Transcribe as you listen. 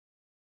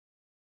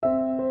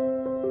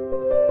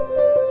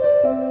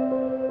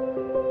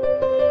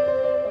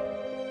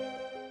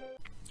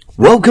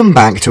Welcome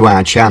back to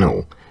our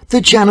channel,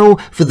 the channel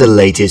for the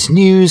latest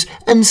news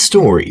and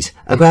stories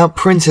about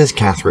Princess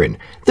Catherine,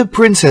 the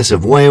Princess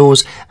of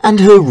Wales and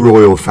her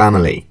royal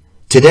family.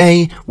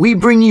 Today we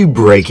bring you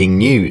breaking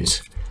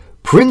news.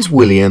 Prince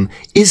William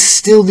is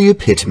still the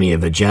epitome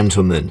of a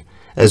gentleman,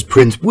 as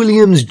Prince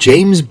William's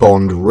James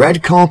Bond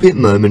red carpet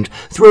moment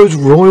throws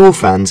royal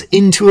fans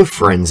into a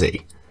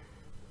frenzy.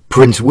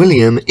 Prince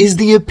William is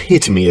the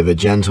epitome of a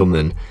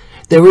gentleman.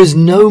 There is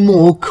no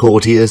more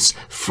courteous,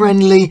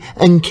 friendly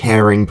and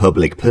caring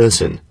public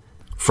person.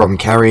 From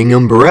carrying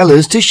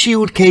umbrellas to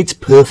shield Kate's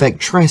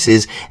perfect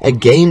tresses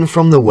again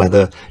from the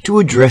weather to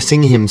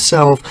addressing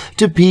himself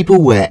to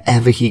people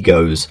wherever he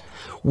goes,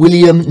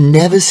 William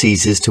never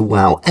ceases to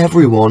wow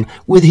everyone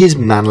with his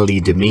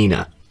manly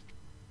demeanour.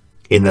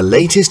 In the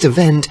latest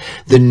event,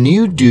 the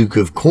new Duke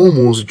of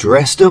Cornwall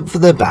dressed up for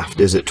the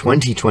BAFTAs at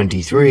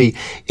 2023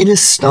 in a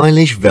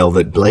stylish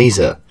velvet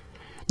blazer.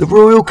 The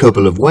royal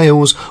couple of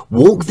Wales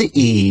walked the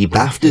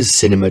BAFTAs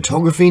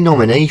Cinematography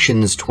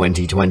Nominations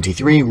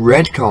 2023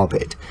 red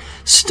carpet,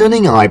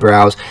 stunning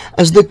eyebrows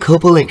as the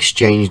couple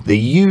exchanged the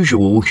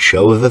usual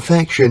show of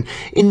affection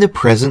in the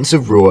presence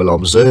of royal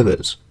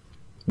observers.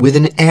 With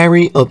an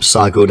airy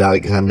upcycled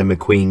Alexander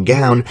McQueen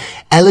gown,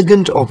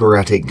 elegant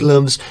operatic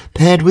gloves,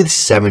 paired with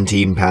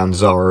 £17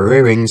 Zara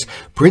earrings,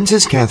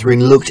 Princess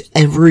Catherine looked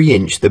every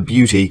inch the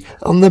beauty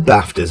on the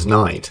BAFTAs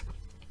night.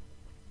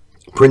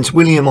 Prince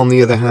William, on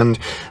the other hand,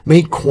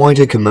 made quite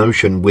a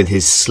commotion with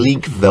his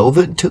sleek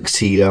velvet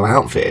tuxedo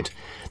outfit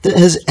that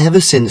has ever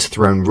since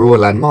thrown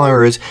royal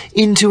admirers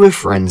into a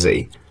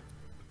frenzy.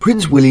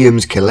 Prince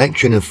William's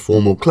collection of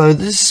formal clothes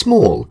is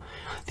small.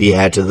 The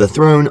heir to the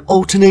throne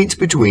alternates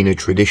between a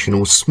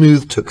traditional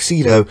smooth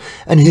tuxedo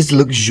and his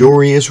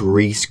luxurious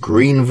Reese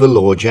green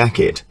velour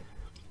jacket.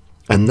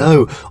 And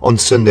though, on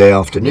Sunday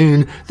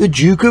afternoon, the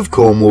Duke of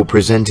Cornwall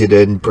presented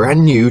a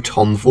brand new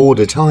Tom Ford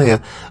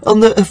attire on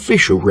the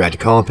official red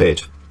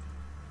carpet,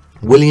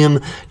 William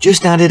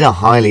just added a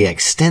highly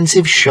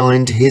extensive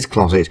shine to his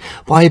closet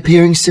by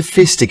appearing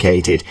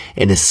sophisticated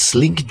in a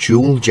sleek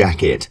jewel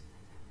jacket.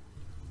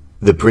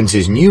 The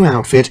prince's new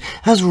outfit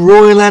has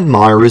royal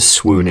admirers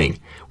swooning,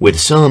 with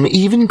some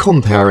even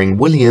comparing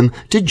William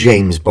to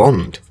James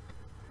Bond.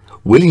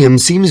 William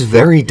seems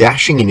very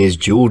dashing in his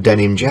jewel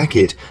denim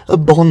jacket, a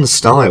Bond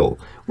style,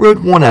 wrote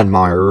one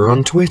admirer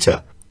on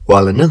Twitter,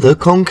 while another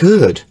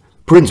concurred.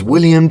 Prince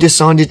William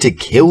decided to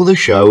kill the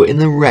show in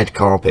the red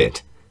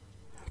carpet.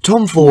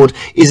 Tom Ford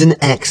is an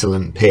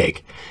excellent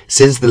pick.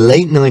 Since the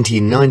late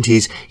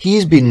 1990s, he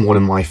has been one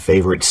of my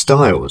favourite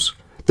styles.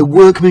 The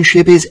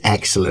workmanship is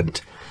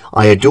excellent.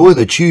 I adore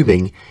the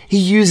tubing. He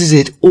uses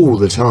it all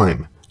the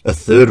time. A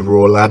third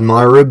royal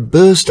admirer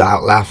burst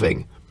out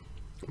laughing.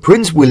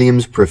 Prince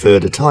William's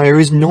preferred attire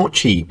is not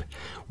cheap.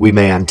 We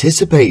may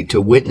anticipate to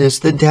witness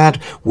the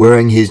dad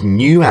wearing his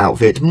new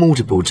outfit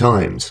multiple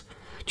times.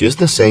 Just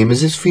the same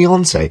as his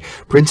fiancée,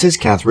 Princess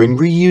Catherine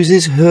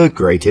reuses her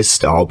greatest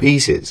style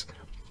pieces.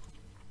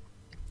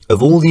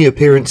 Of all the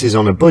appearances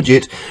on a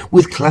budget,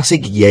 with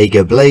classic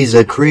Jaeger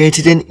blazer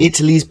created in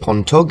Italy's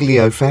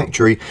Pontoglio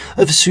factory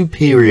of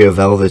superior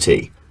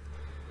velvety.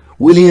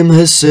 William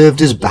has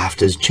served as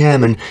BAFTA's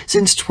chairman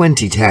since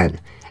 2010.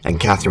 And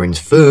Catherine's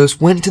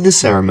first went to the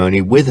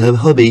ceremony with her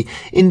hubby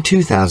in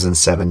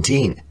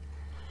 2017.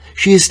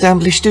 She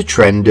established a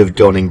trend of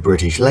donning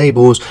British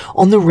labels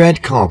on the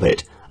red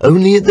carpet,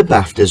 only at the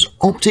BAFTAs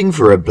opting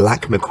for a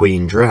black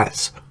McQueen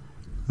dress.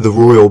 The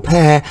royal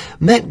pair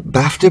met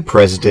BAFTA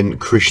President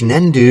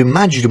Krishnendu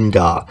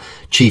Majumdar,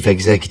 Chief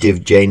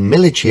Executive Jane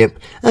Millichip,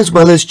 as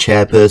well as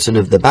Chairperson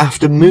of the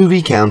BAFTA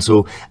Movie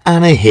Council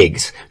Anna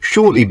Higgs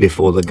shortly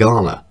before the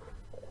gala.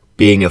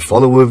 Being a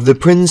follower of the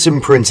Prince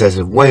and Princess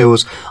of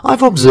Wales,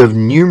 I've observed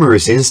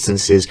numerous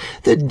instances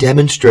that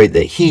demonstrate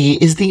that he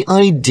is the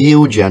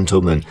ideal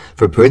gentleman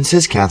for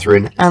Princess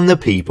Catherine and the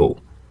people.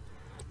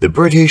 The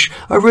British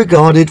are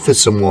regarded for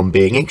someone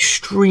being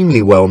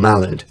extremely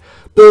well-mannered,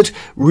 but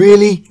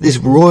really this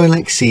royal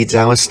exceeds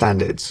our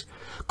standards.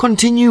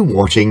 Continue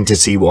watching to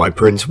see why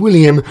Prince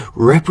William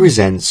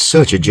represents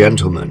such a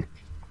gentleman.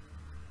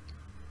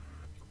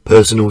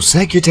 Personal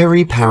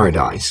Secretary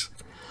Paradise.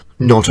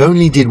 Not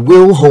only did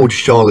Will hold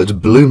Charlotte's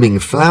blooming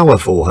flower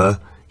for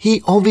her,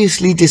 he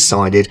obviously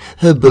decided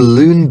her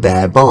balloon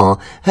bear bar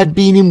had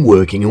been in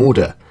working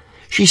order.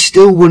 She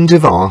still wouldn't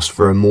have asked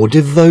for a more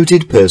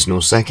devoted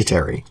personal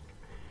secretary.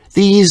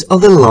 These are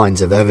the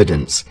lines of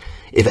evidence.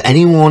 If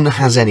anyone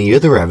has any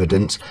other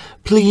evidence,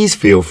 please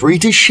feel free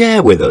to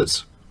share with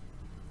us.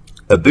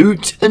 A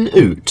boot and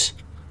oot.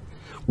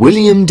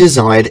 William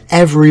desired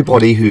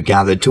everybody who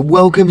gathered to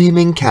welcome him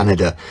in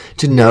Canada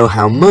to know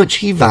how much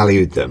he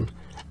valued them.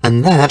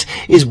 And that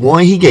is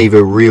why he gave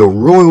a real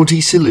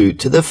royalty salute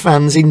to the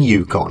fans in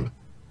Yukon.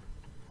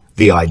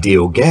 The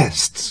ideal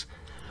guests.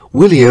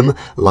 William,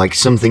 like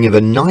something of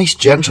a nice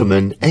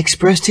gentleman,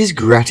 expressed his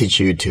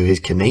gratitude to his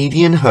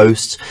Canadian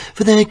hosts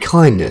for their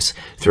kindness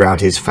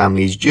throughout his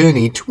family's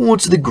journey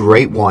towards the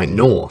Great White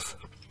North.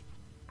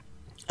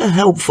 A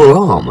helpful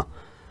arm.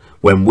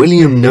 When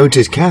William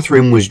noticed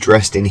Catherine was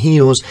dressed in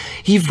heels,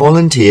 he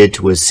volunteered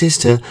to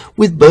assist her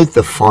with both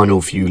the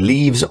final few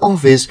leaves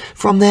offers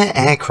from their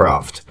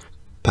aircraft.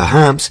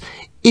 Perhaps,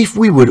 if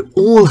we would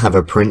all have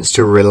a prince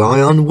to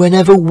rely on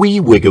whenever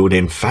we wiggled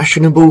in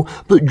fashionable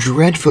but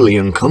dreadfully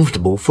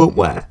uncomfortable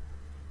footwear.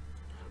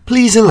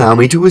 Please allow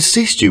me to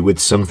assist you with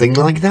something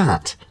like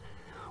that.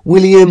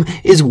 William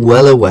is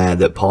well aware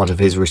that part of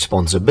his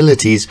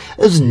responsibilities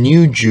as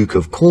new Duke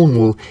of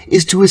Cornwall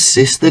is to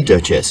assist the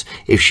Duchess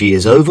if she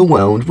is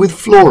overwhelmed with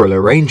floral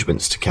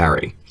arrangements to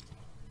carry.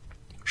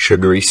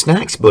 Sugary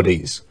snacks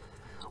buddies.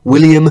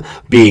 William,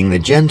 being the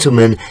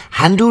gentleman,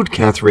 handled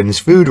Catherine's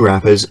food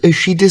wrappers as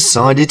she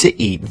decided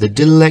to eat the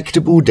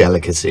delectable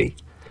delicacy.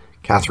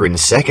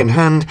 Catherine's second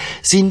hand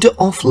seemed to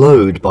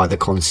offload by the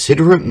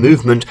considerate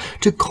movement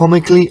to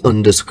comically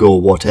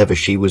underscore whatever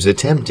she was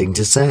attempting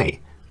to say.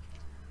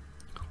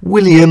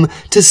 William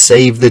to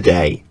save the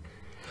day.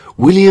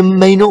 William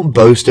may not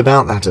boast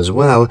about that as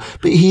well,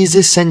 but he is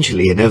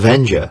essentially an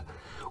avenger.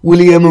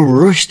 William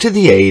rushed to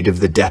the aid of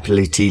the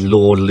Deputy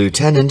Lord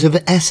Lieutenant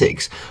of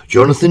Essex,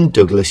 Jonathan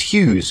Douglas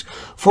Hughes,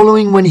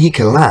 following when he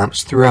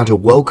collapsed throughout a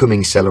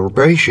welcoming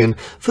celebration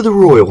for the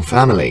royal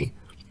family.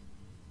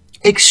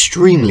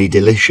 Extremely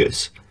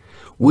delicious.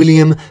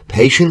 William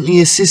patiently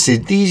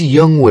assisted these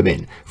young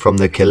women from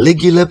the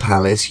Caligula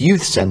Palace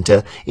Youth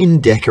Centre in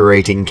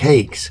decorating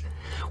cakes.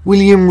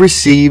 William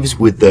receives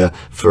with the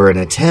 "for an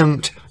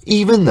attempt,"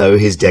 even though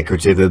his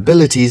decorative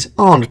abilities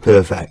aren't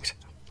perfect.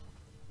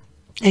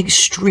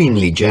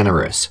 Extremely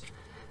generous.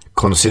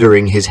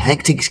 Considering his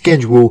hectic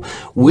schedule,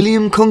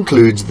 William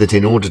concludes that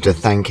in order to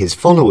thank his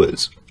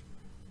followers.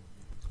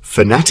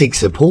 Fanatic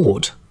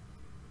support.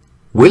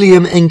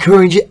 William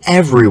encouraged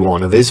every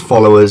one of his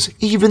followers,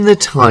 even the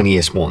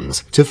tiniest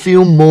ones, to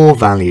feel more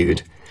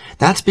valued.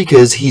 That's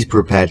because he's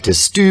prepared to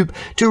stoop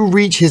to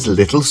reach his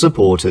little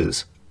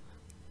supporters.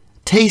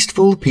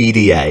 Tasteful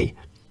PDA.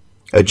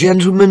 A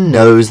gentleman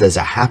knows there's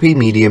a happy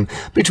medium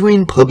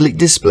between public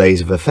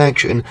displays of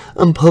affection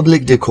and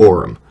public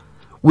decorum.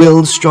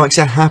 Will strikes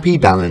a happy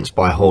balance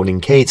by holding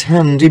Kate's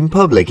hand in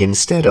public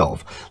instead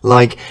of,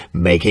 like,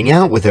 making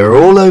out with her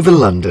all over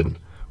London.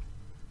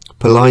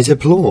 Polite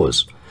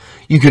applause.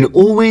 You can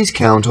always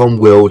count on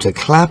Will to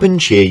clap and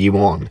cheer you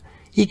on.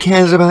 He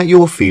cares about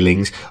your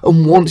feelings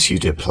and wants you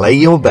to play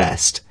your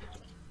best.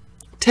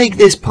 Take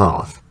this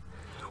path.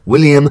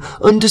 William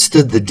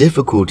understood the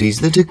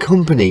difficulties that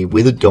accompany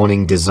with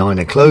donning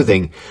designer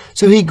clothing,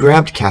 so he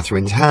grabbed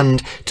Catherine's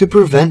hand to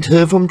prevent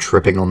her from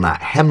tripping on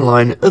that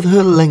hemline of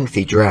her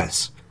lengthy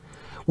dress.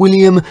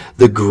 William,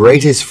 the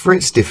greatest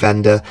Fritz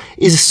defender,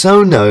 is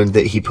so known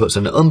that he puts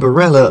an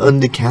umbrella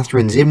under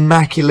Catherine's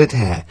immaculate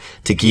hair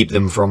to keep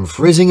them from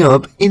frizzing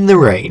up in the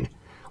rain.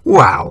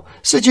 Wow,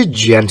 such a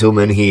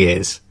gentleman he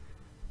is.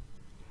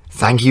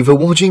 Thank you for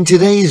watching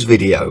today's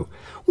video.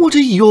 What are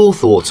your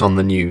thoughts on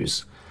the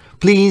news?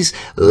 Please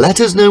let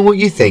us know what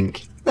you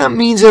think. That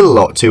means a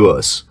lot to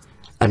us.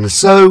 And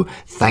so,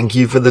 thank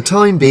you for the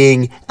time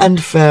being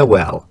and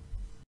farewell.